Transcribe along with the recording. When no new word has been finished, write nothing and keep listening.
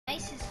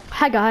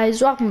Hi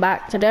guys, welcome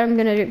back. Today I'm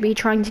going to be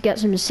trying to get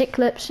some sick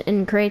clips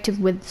in creative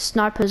with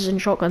snipers and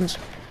shotguns.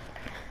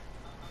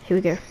 Here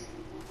we go.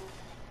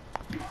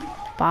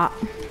 But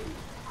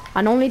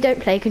I normally don't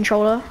play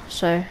controller,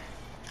 so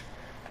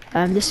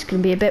this is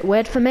going to be a bit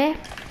weird for me.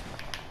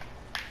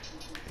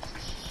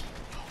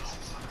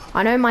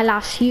 I know my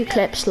last few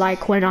clips,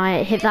 like when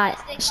I hit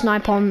that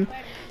snipe on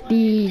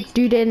the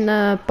dude in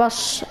the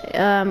bus,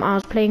 I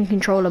was playing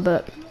controller,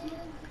 but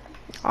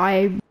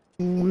I'm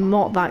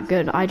not that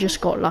good. I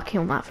just got lucky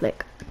on that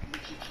flick.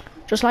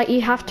 Just like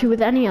you have to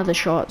with any other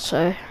shot,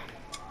 so.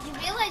 You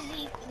realize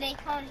they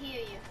can't hear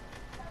you?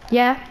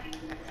 Yeah,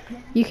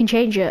 you can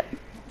change it. Do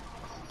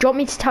you want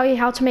me to tell you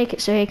how to make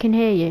it so they can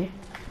hear you?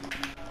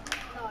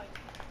 No.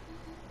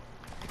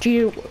 Do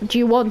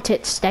you want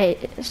it to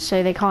stay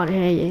so they can't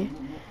hear you?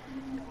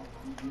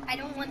 I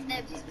don't want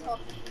them to talk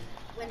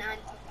when I'm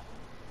talking.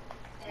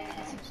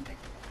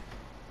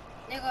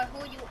 They go,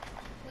 who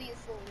you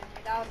fooling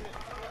without me?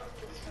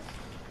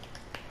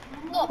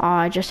 Oh,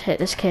 I just hit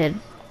this kid.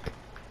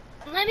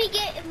 Let me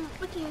get a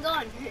freaking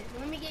gun.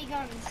 Let me get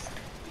guns.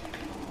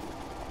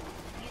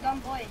 You dumb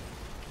boy.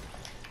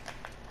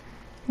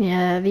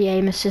 Yeah, the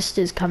aim assist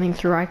is coming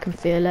through. I can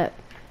feel it.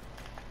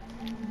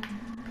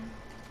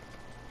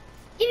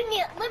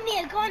 Let me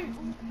a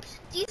gun.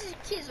 These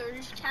kids are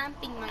just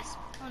camping my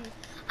spawn.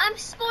 I'm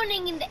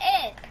spawning in the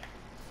air.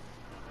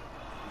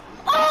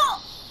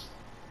 Oh!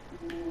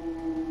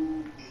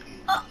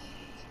 Oh!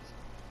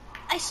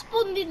 I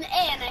spawned in the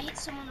air and I hit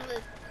someone with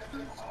a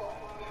blue score.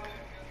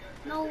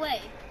 No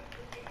way.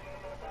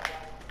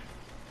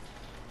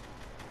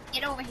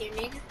 Get over here,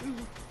 nigga.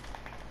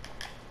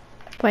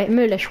 Wait,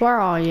 Mulish, where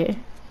are you?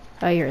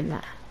 Oh, you're in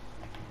there.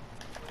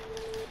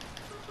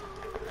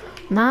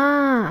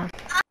 Nah. I'm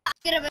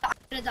gonna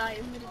die.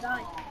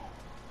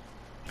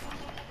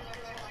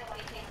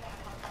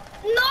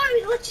 No,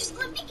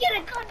 let me get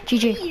a gun,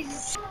 GG.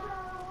 please.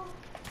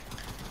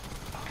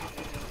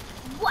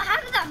 What?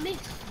 How did that miss?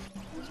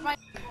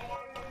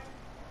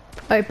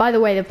 Oh, by the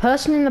way, the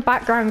person in the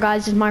background,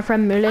 guys, is my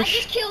friend Mulish. I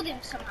just killed him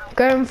somehow.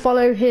 Go and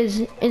follow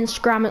his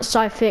Instagram at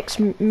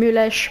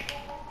SciFixMulish.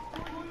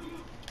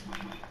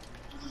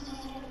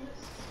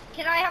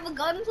 Can I have a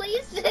gun,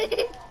 please?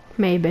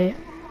 Maybe.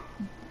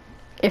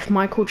 If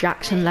Michael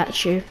Jackson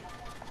lets you.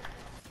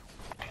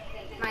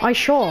 I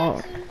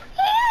shot.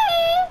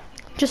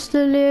 Just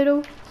a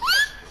little.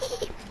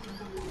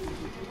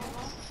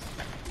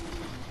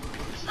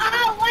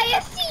 Oh, I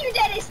see you,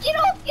 Dennis. Get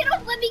off.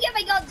 Let me get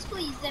my guns,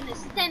 please,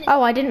 Dennis.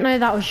 Oh, I didn't know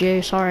that was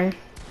you. Sorry.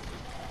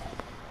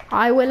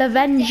 I will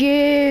avenge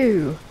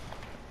you.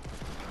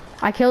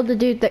 I killed the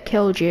dude that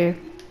killed you.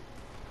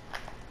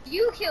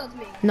 You killed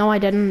me. No, I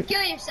didn't.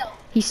 Kill yourself.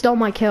 He stole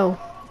my kill.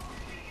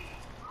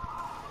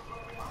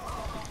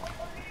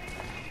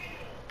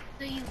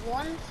 So you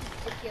wanted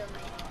to kill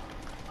me?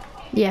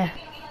 Yeah.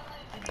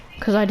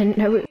 Because I didn't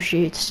know it was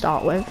you to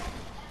start with.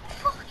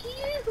 Fuck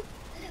you.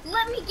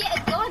 Let me get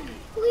a gun,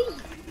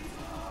 please.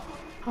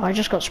 Oh, I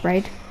just got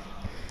sprayed.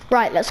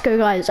 Right, let's go,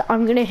 guys.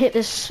 I'm gonna hit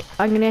this.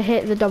 I'm gonna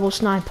hit the double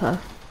sniper.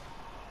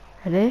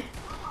 Ready?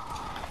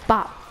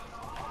 Bop.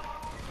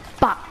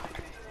 Bop.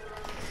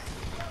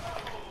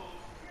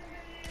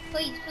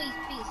 Please.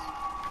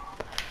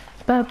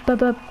 Bop, bop,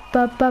 bop,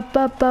 bop, bop,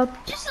 bop,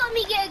 bop. Just let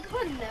me get a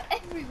gun now,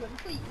 everyone,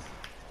 please.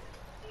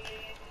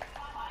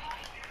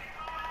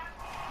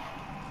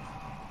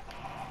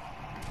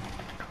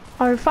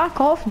 Oh, fuck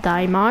off,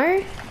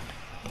 Damo.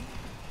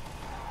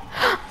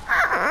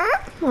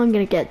 I'm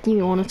gonna get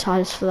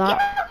demonetized for that.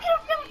 Get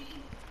off.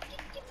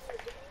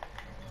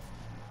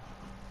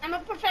 I'm a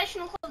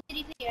professional Call of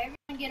Duty player.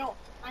 Everyone get off.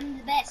 I'm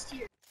the best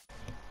here.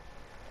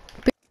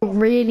 But you're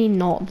really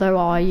not, though,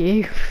 are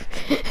you?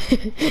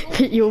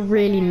 But you're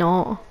really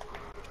not.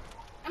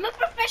 I'm a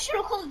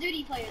professional Call of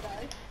Duty player,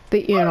 though.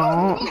 But you're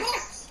not.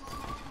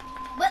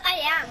 But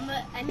I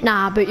am.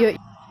 Nah, but you're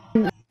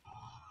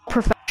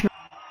professional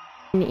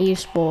in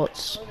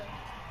esports.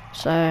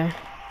 So.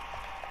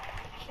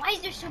 Why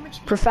is there so much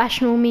people?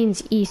 Professional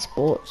means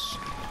esports.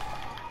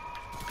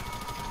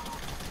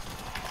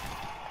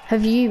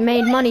 Have you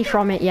made money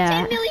from it yet?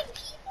 10 million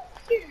people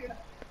here.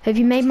 Have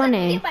you made Just let me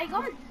money? get my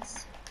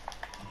guns.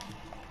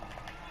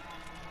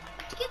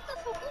 Get the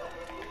fuck up.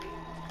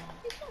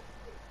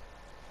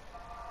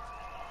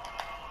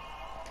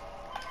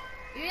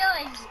 You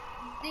realize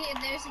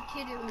there's a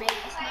kid who made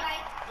this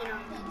map, you know?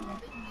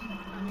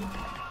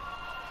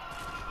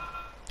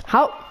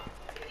 How?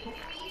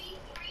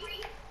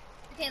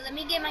 Okay, let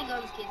me get my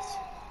guns, kids.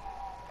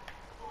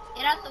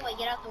 Get out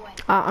the way.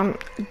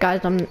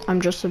 Guys, I'm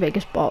just the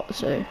biggest bot,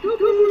 so. I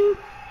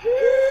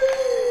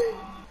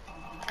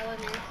love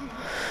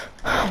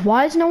you.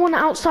 Why is no one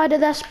outside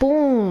of their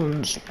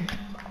spawns?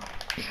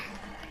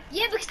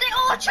 Yeah, because they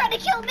all trying to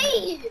kill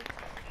me.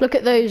 Look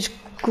at those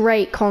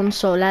great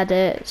console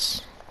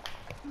edits.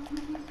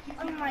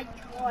 Oh my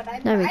god,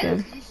 There we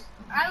go.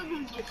 I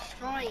was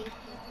destroying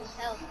people's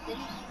health,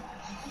 didn't I?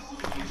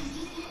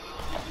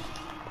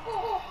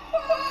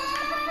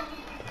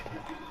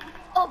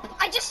 Oh,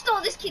 I just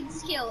stole this kid's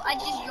skill. I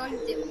just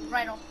yoinked it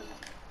right off of him.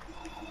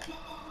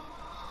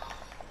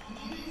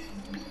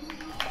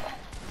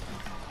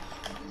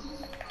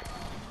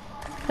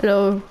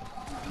 Hello.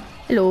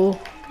 Hello.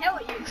 How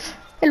are you?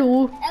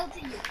 Hello. L to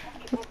you.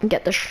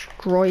 Get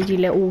destroyed, you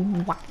little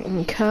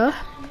wanker.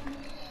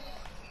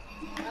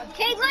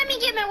 Okay, let me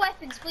get my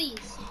weapons,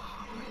 please.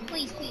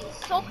 Please, please.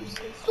 Stop it.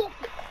 Stop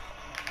it.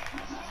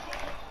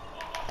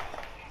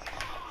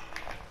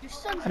 Your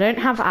son's I don't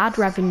have ad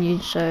revenue,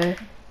 so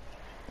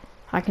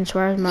I can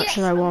swear as much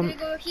as I want. I'm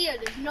gonna go here.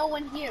 There's no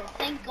one here.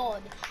 Thank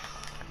God.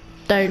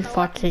 Don't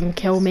fucking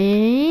kill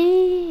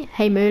me.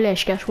 Hey,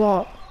 Moolish, guess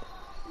what?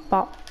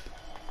 What?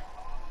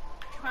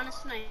 Trying to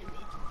snipe me.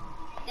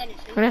 Dennis,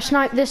 I'm gonna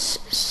snipe this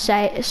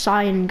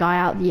Cyan guy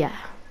out the air.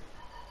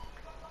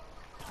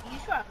 Are you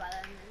sure about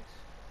that, man?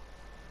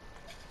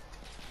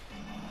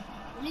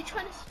 What are you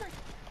trying to snipe?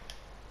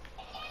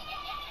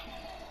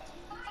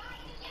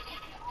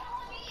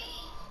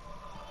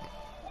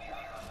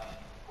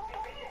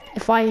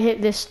 If I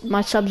hit this,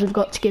 my subs have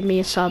got to give me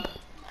a sub.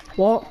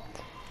 What?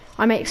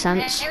 I make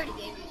sense. I already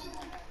gave you.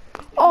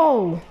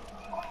 Oh!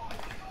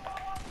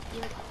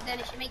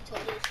 Dennis, you make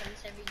total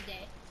sense every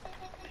day.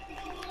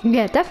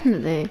 Yeah,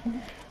 definitely.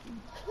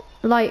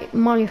 Like,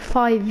 my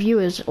 5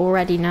 viewers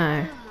already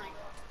know.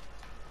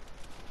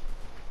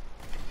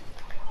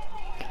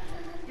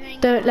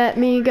 Don't let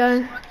me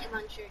go. Rocket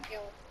launcher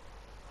kill.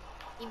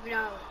 Even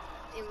though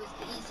it was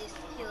the easiest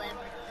kill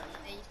ever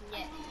that you can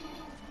get.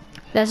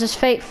 There's this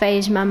fake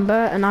phase member,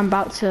 and I'm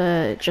about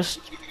to just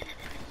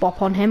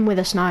bop on him with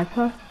a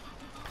sniper.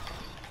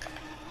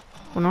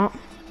 Or not.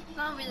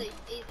 Not really.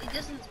 It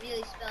doesn't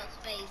really spell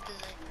phase,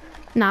 does it?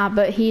 Nah,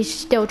 but he's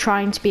still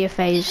trying to be a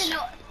phase.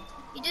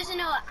 He doesn't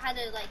know how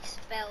to like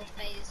spell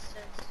phase. So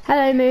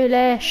Hello,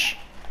 Moolish.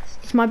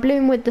 It's my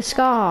bloom with the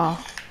scar.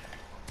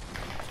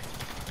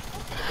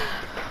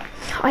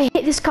 I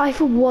hit this guy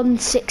for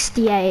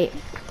 168.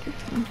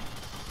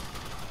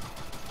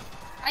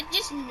 I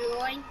just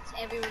annoyed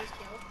everyone's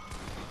kill.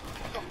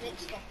 Stop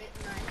it,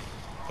 nice.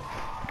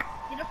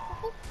 Get up,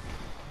 purple.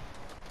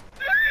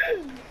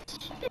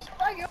 Just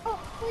bugger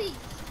off, please.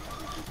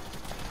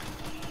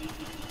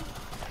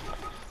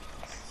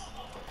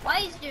 Why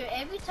is there,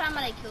 every time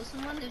I kill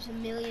someone, there's a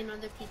million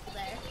other people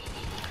there?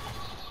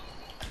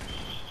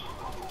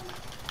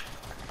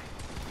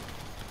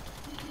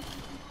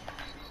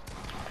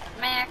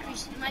 My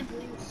accuracy, my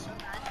blue is so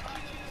bad.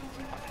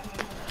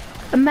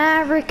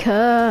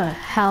 America,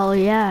 hell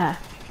yeah.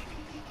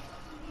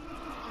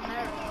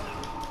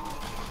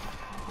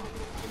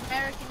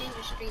 American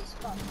industry is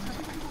fucked.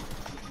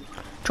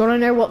 Do you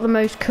want to know what the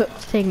most cooked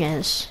thing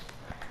is?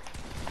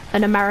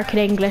 An American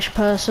English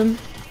person.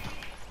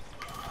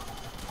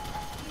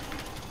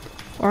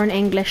 Or an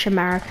English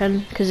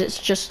American, because it's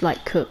just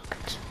like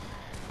cooked.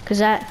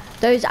 Because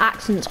those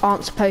accents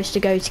aren't supposed to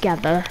go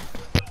together.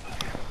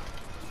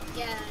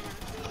 Yeah.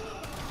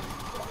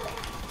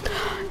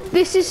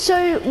 This is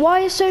so,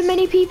 why are so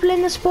many people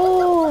in the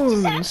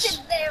spawns?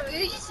 Just there,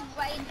 we were just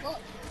writing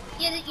books.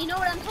 Yeah, you know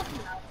what I'm talking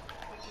about.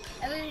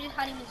 Everyone just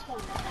hiding in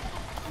spawn.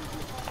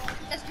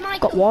 That's my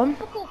Got one.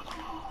 Cool.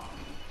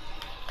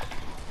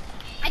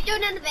 I don't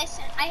know the best.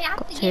 I have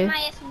Got to two. get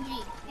my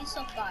SMG. Please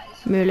stop, guys.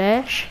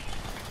 Moolish.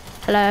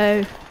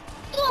 Hello.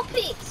 Stop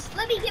it!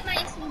 Let me get my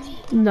SMG.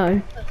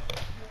 No.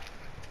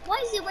 Why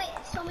is there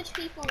so much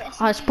people with SMG?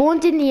 I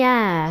spawned in the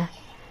air.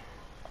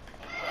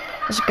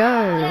 Let's go.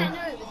 Yeah, I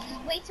know, but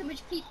there's way too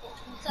much people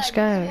inside. Let's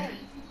go. And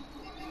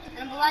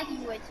I'm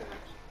lagging way too much.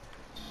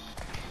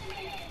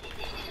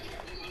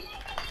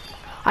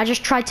 I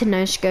just tried to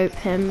no-scope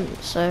him,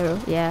 so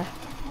yeah.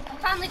 I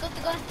finally got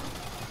the gun.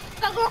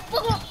 Bugger.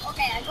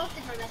 Okay, I got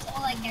the gun, that's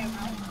all I care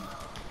about.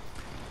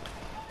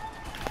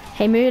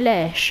 Hey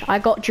Moolish, I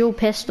got dual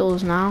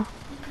pistols now.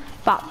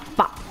 Bop,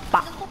 bop,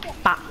 bop,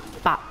 bop,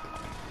 bop.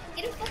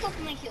 Get him fuck off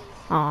my kills.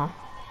 Aw.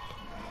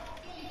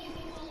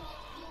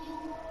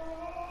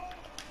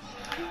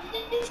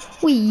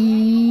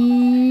 Wee.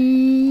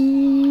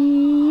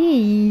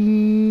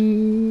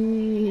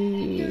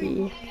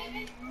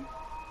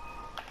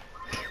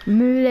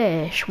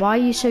 Moolish, why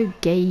are you so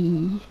gay?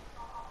 Why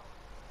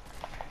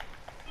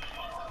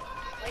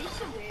are you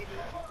so weird?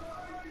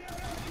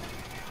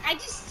 I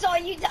just saw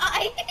you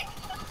die.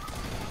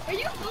 Are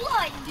you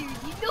blind, dude?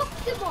 You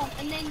knocked him off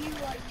and then you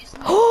just...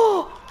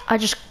 Oh! I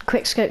just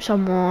quick scoped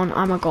someone.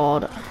 I'm a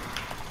god.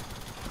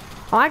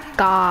 Oh my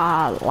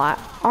god.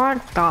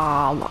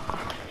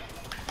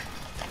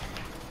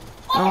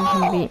 No one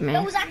can beat me.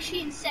 That was actually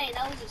insane.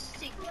 That was a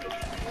sick trick.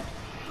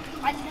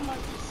 I did the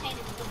most insane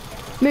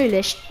thing.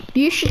 Moolish,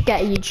 you should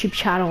get a YouTube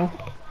channel.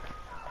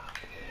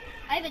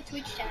 I have a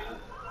Twitch channel.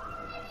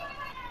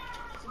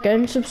 Go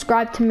and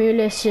subscribe to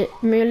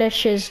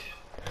Moolish's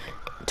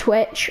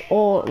Twitch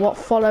or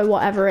follow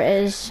whatever it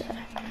is.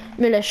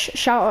 Moolish,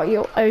 shout out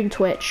your own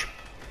Twitch.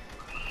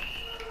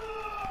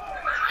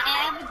 I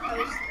haven't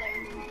posted there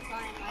in a long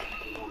time.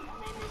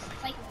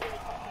 It's like really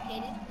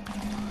complicated.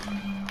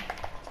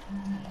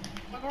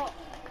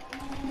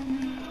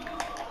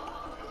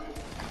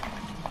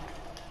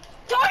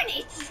 Darn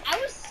it! I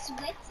was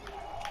sweating.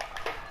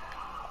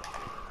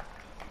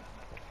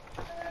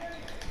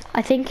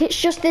 I think it's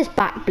just this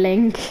back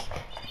blink.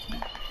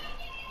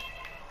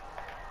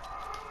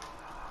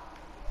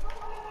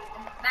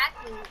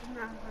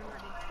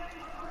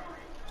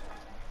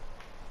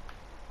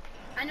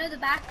 I know the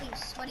back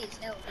link's sweaty as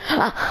hell.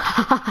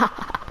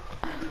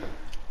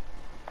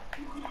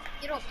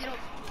 Get off, get off.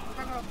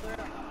 Get off, get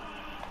off.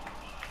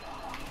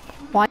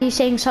 Why are you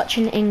saying such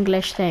an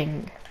English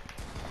thing?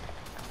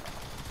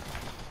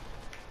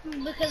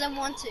 Because I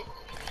want to.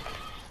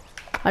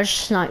 I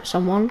just sniped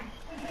someone.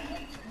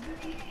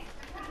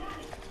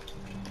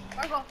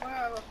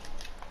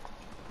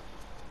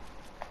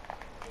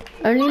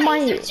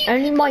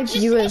 Only my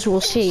viewers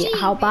will see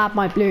how bad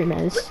my bloom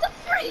is. What the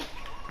frick?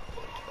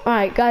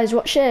 Alright guys,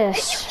 watch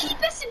this. If you keep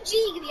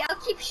SMGing me, I'll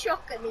keep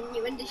shotgunning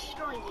you and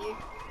destroying you.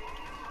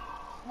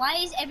 Why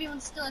is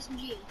everyone still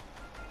SMGing?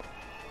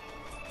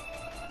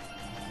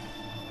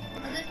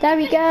 There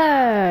we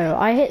go.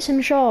 I hit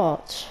some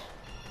shots.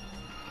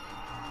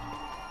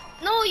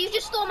 No, you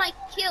just stole my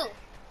kill.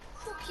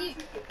 Fuck you.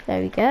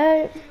 There we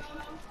go.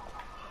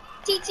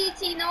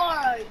 TTT,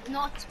 no,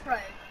 not pro.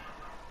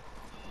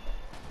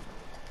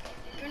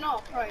 You're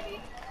not a pro, dude.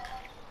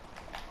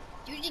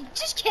 Dude,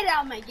 just get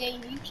out of my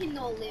game. You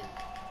cannot live.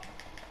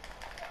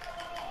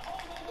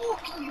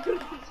 Fuck you.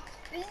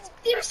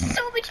 There's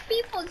so much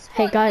people in spawn.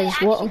 Hey guys,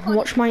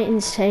 watch my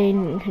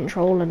insane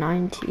controller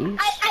 90s.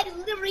 I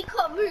literally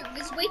can't move.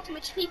 There's way too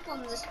much people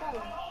in the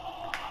spawn.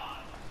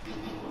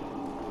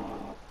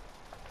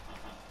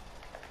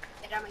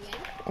 Get out of my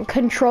game.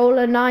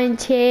 Controller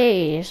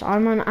 90s.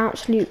 I'm an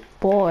absolute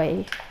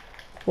boy.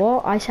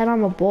 What? I said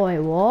I'm a boy.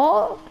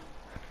 What?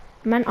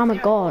 I meant I'm a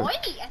god. Boy?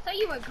 I thought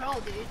you were a girl,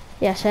 dude.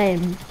 Yeah,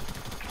 same.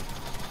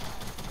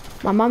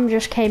 My mum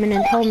just came in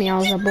and told me I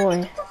was a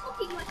boy.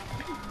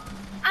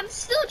 I'm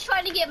still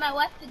trying to get my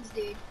weapons,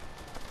 dude.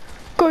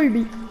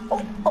 Gobi.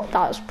 Oh,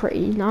 that was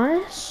pretty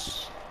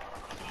nice.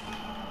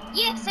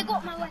 Yes, I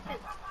got my weapons.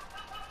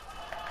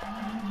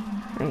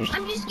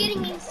 I'm just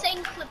getting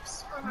insane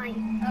clips for my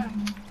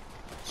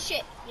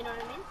shit, you know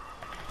what I mean?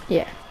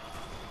 Yeah.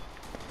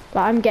 But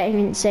I'm getting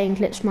insane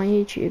clips for my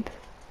YouTube.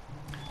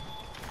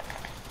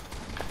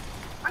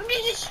 I'm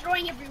just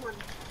destroying everyone.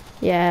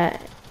 Yeah,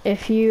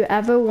 if you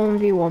ever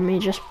 1v1 me,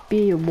 just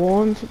be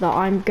warned that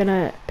I'm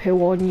gonna poo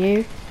on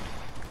you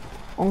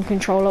on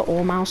controller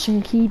or mouse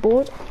and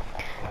keyboard.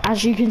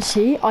 As you can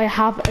see, I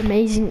have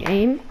amazing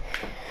aim.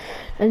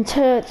 And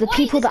to the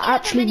people that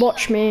actually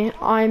watch me,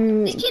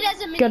 I'm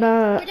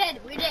gonna...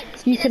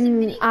 You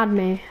can add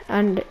me,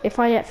 and if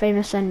I get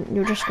famous, then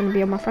you're just gonna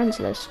be on my friends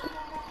list.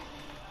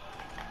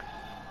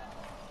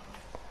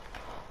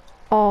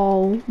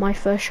 Oh, my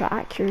first shot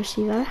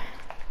accuracy there.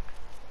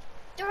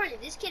 Darn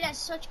it, this kid has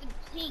such good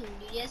ping,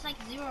 dude. He has like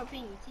 0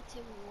 ping. He takes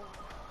everyone.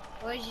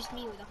 Or it's just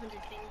me with 100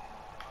 ping.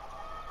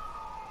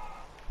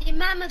 The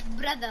Mammoth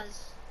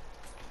Brothers.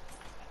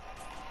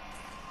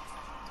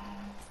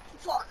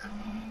 Fuck.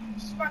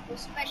 Sparkle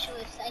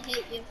Specialist, I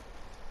hate you.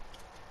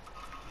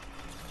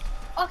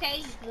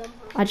 Okay, just one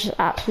person. I just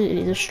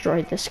absolutely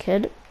destroyed this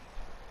kid.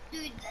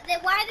 Dude,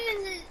 why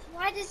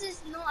does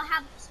this not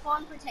have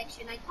spawn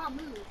protection? I can't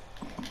move.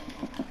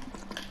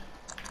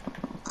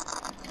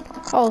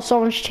 Oh,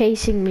 someone's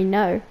chasing me.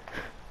 No,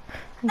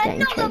 I'm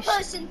getting Another chased.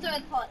 person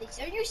third party.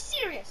 Are you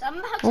serious? I'm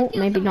about to Oh, kill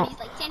maybe somebody. not. He's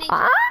like 10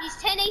 Ah! He's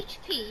 10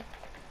 HP.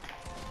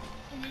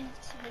 And then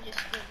someone just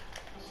killed him.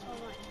 So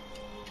much.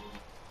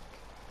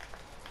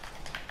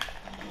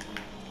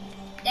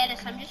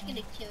 Dennis, I'm just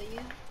gonna kill you.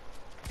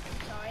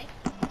 Sorry.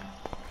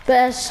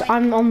 But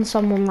I'm on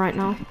someone right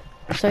now,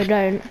 so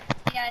don't.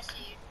 Yeah, I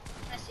see you.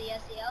 I see.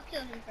 I'll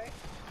kill him first.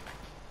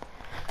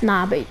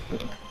 Nah, but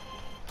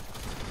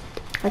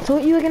I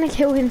thought you were gonna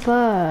kill him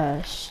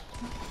first.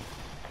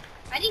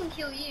 I didn't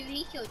kill you,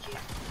 he killed you.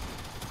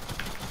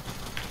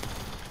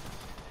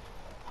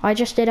 I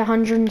just did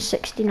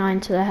 169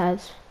 to the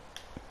head.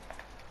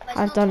 Let's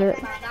I've not done talk it.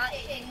 about that.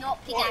 It did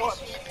not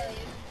pickaxe me, I tell you.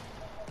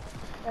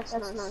 That's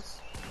nice.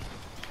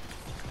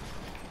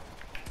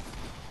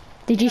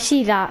 Did you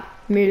see that,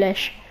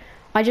 Moolish?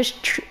 I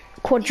just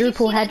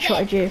quadruple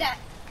headshotted you.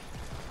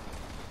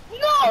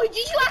 No, did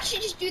you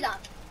actually just do that?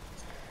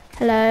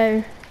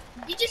 Hello.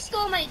 You just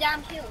stole my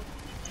damn kill.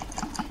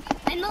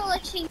 I'm not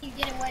letting you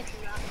get away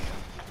from that.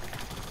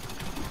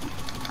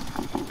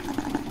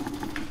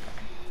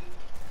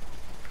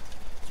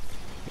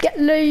 Get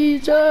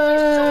lasered!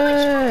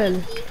 So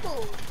much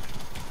people.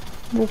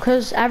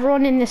 Because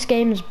everyone in this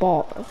game is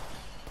bot.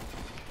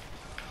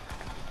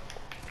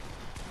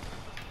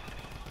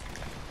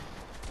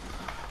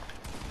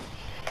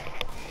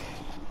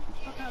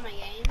 Fuck on my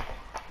game.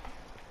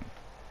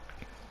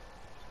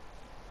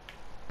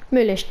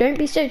 Moolish, don't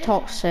be so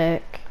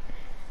toxic.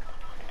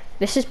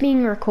 This is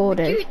being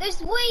recorded. Dude,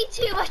 there's way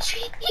too much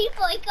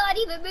people. I can't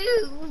even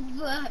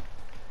move.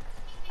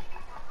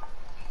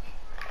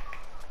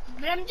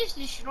 But I'm just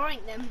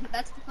destroying them.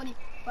 That's the funny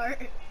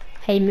part.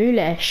 Hey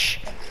Moolish,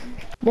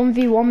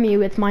 1v1 me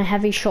with my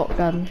heavy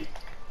shotgun.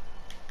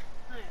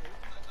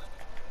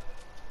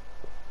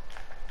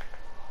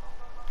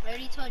 I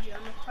already told you,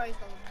 I'm a pro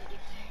Call of Duty.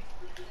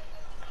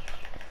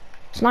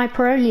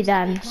 Sniper only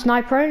then.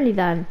 Sniper only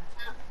then.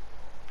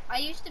 I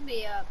used to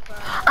be a pro.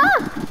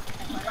 Ah!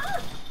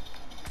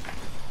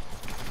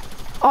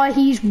 Oh,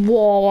 he's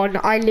one.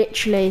 I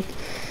literally.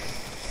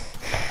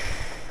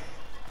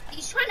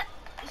 He's trying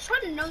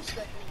to no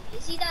scope me.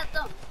 Is he that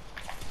dumb?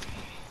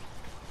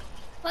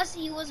 Plus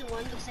he wasn't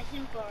one because I hit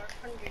him for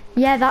 100.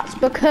 Yeah, that's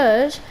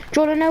because. Do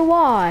you want to know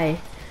why?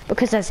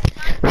 Because there's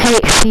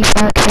HP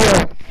back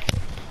here.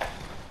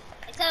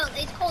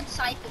 It's called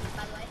siphon,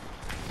 by the way.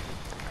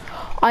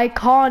 I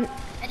can't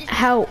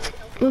help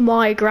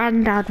my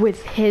granddad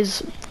with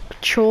his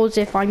chores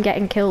if I'm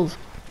getting killed.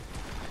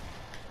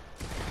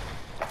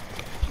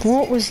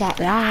 What was that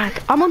lag?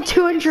 I'm on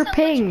 200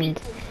 ping.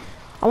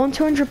 I'm on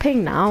 200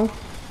 ping now.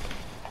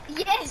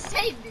 Yeah,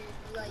 same dude.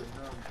 Like,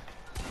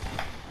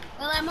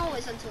 well, I'm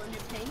always on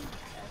 200 ping.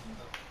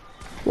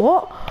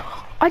 What?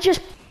 I just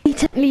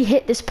blatantly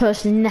hit this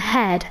person in the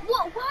head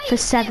What? Why for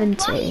is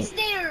 70. Why is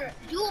there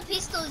dual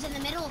pistols in the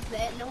middle of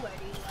it? Nowhere,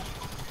 do you like?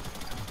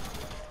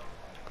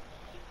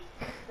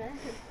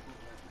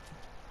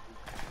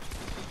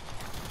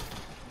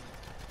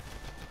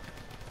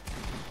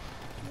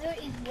 There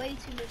is way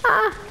too much.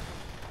 Ah.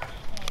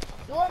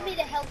 You want me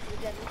to help you,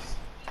 Dennis?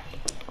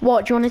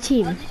 What? Do you want a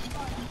team?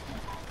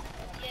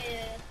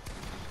 Yeah.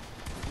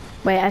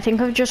 Wait, I think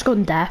I've just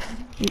gone deaf.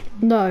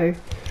 No.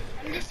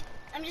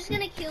 I'm just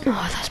gonna kill.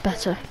 Oh, that's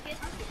better.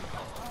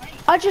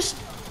 I just.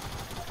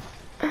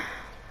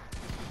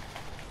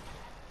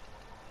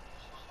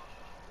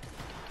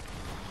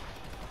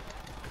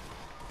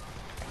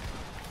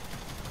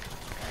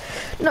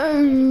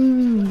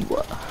 No.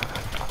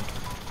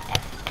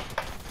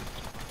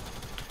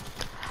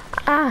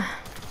 Ah.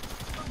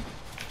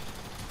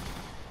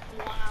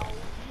 Wow.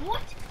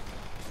 What?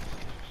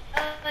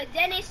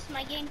 Dennis,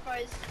 my game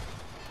froze.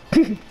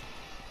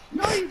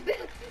 No, you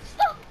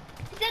stop!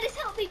 Dennis,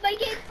 help me, my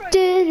game froze.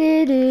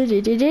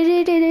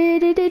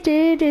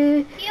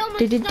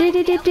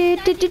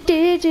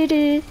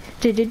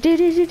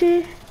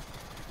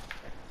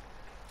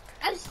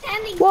 I'm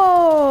standing.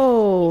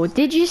 Whoa!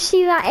 Did you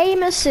see that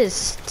aim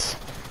assist?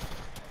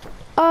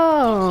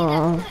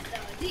 Oh.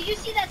 Did you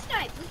see that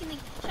snipe? Look in the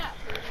chat.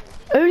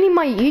 Only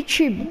my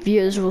YouTube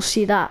viewers will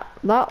see that.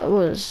 That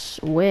was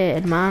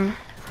weird, man.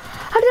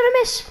 How did I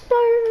miss?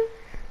 No.